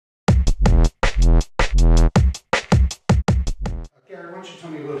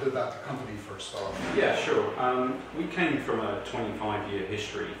start? Yeah, sure. We came from a 25-year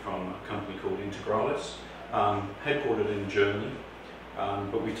history from a company called Integralis, headquartered in Germany,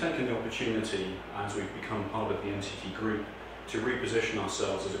 but we've taken the opportunity, as we've become part of the NTT Group, to reposition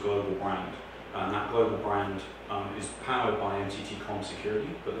ourselves as a global brand. And that global brand is powered by NTT Comm Security,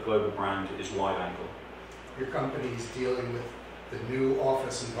 but the global brand is Wide Angle. Your company is dealing with the new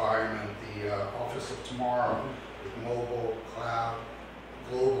office environment, the office of tomorrow, with mobile, cloud,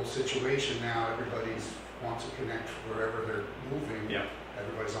 global situation now. Everybody wants to connect wherever they're moving. Yeah.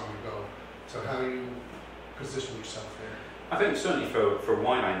 Everybody's on the go. So how do you position yourself there? I think certainly for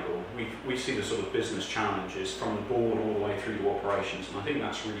Wide Angle, we see the sort of business challenges from the board all the way through to operations, and I think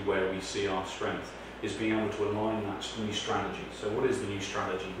that's really where we see our strength, is being able to align that new strategy. So what is the new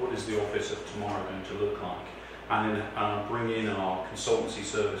strategy? What is the office of tomorrow going to look like? And then bring in our consultancy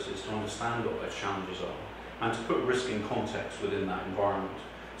services to understand what those challenges are, and to put risk in context within that environment.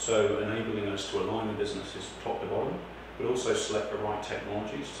 So enabling us to align the businesses top to bottom, but also select the right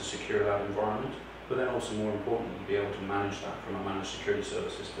technologies to secure that environment, but then also more importantly, be able to manage that from a managed security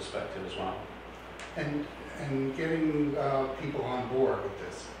services perspective as well. And getting people on board with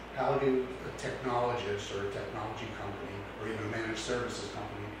this, how do a technologist or a technology company or even a managed services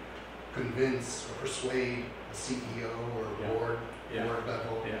company convince or persuade a CEO or a board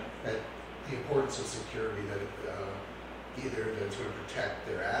level that the importance of security, that either that it's going to protect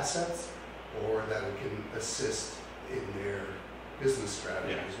their assets or that it can assist in their business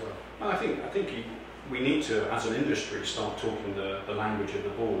strategy as well? I think we need to, as an industry, start talking the language of the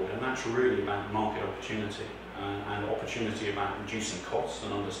board, and that's really about market opportunity and opportunity about reducing costs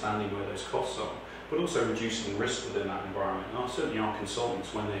and understanding where those costs are, but also reducing risk within that environment. And certainly our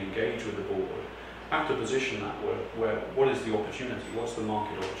consultants, when they engage with the board, have to position that where what is the opportunity, what's the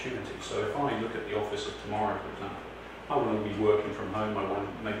market opportunity. So if I look at the office of tomorrow, for example, I want to be working from home, I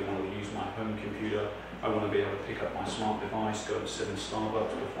maybe want to use my home computer, I want to be able to pick up my smart device, go and sit in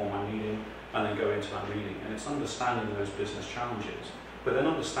Starbucks before my meeting, and then go into that meeting. And it's understanding those business challenges, but then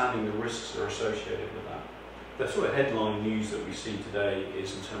understanding the risks that are associated with that. The sort of headline news that we see today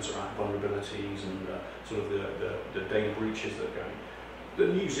is in terms of vulnerabilities and sort of the data breaches that are going. The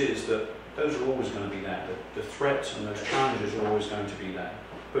news is that those are always going to be there. The threats and those challenges are always going to be there.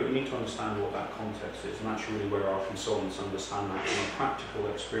 But you need to understand what that context is, and that's really where our consultants understand that from a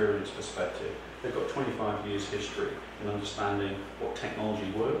practical experience perspective. They've got 25 years history in understanding what technology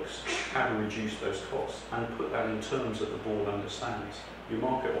works, how to reduce those costs, and put that in terms that the board understands. Your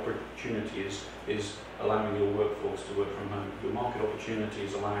market opportunity is allowing your workforce to work from home. Your market opportunity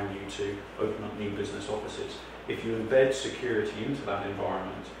is allowing you to open up new business offices. If you embed security into that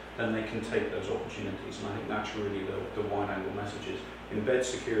environment, then they can take those opportunities, and I think that's really the wide angle message is embed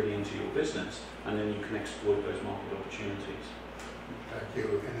security into your business, and then you can exploit those market opportunities. Thank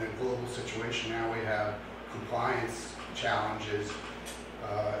you. In a global situation now, we have compliance challenges.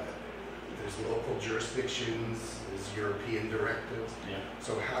 There's local jurisdictions, there's European directives. Yeah.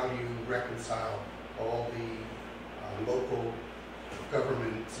 So how do you reconcile all the local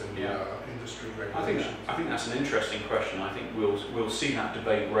governments and industry regulations? I think that's an interesting question. I think we'll see that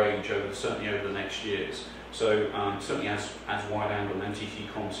debate rage certainly over the next years. So certainly as Wide Angle and NTT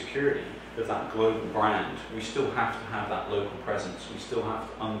Comm Security, of that global brand, we still have to have that local presence. We still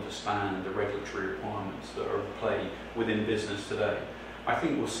have to understand the regulatory requirements that are in play within business today. I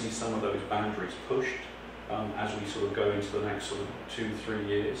think we'll see some of those boundaries pushed as we sort of go into the next sort of 2-3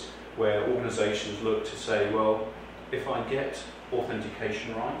 years, where organisations look to say, well, if I get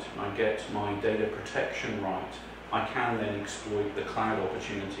authentication right, and I get my data protection right, I can then exploit the cloud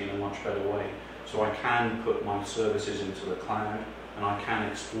opportunity in a much better way. So I can put my services into the cloud, and I can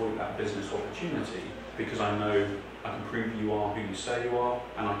exploit that business opportunity because I know I can prove you are who you say you are,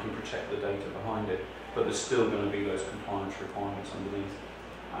 and I can protect the data behind it. But there's still going to be those compliance requirements underneath.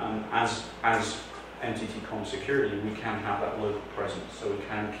 As NTT Comm Security, we can have that local presence, so we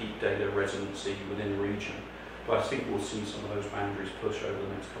can keep data residency within the region. But I think we'll see some of those boundaries push over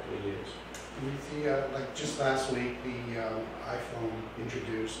the next couple of years. We see, like just last week, the iPhone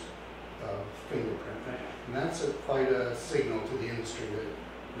introduced fingerprint, and that's quite a signal to the industry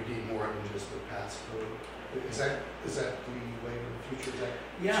that we need more than just a passcode. Is that the way of the future?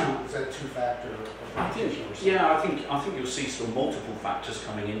 Is that two-factor authentication? I think you'll see sort of multiple factors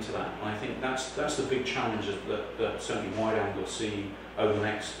coming into that, and I think that's the big challenge that certainly Wide Angle see over the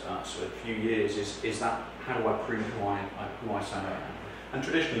next sort of few years is that how do I prove who I say I am? And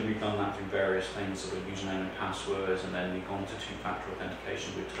traditionally we've done that through various things, sort of username and passwords, and then we've gone to two-factor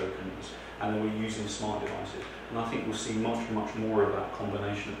authentication with tokens, and then we're using smart devices. And I think we'll see much more of that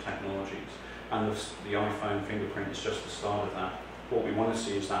combination of technologies. And the iPhone fingerprint is just the start of that. What we want to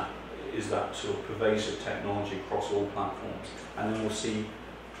see is that is that sort of pervasive technology across all platforms, and then we'll see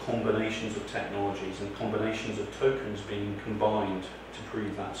combinations of technologies and combinations of tokens being combined to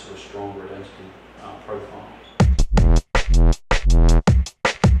prove that sort of stronger identity profile.